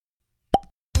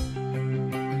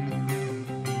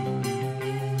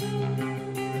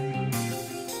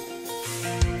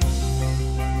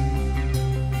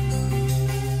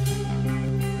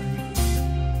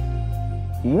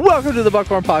Welcome to the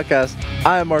Buckhorn Podcast.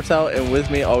 I am Martel, and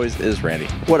with me always is Randy.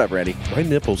 What up, Randy? My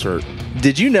nipples hurt.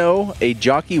 Did you know a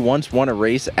jockey once won a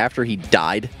race after he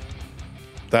died?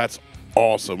 That's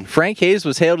awesome. Frank Hayes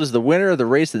was hailed as the winner of the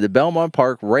race at the Belmont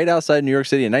Park right outside New York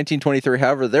City in 1923.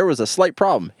 However, there was a slight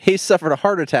problem. Hayes suffered a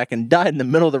heart attack and died in the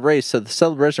middle of the race, so the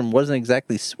celebration wasn't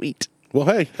exactly sweet. Well,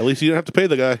 hey, at least you didn't have to pay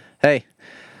the guy. Hey.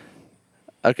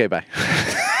 Okay, bye.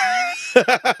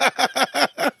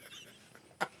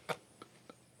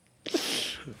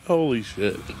 Holy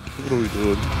shit. What are we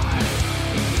doing?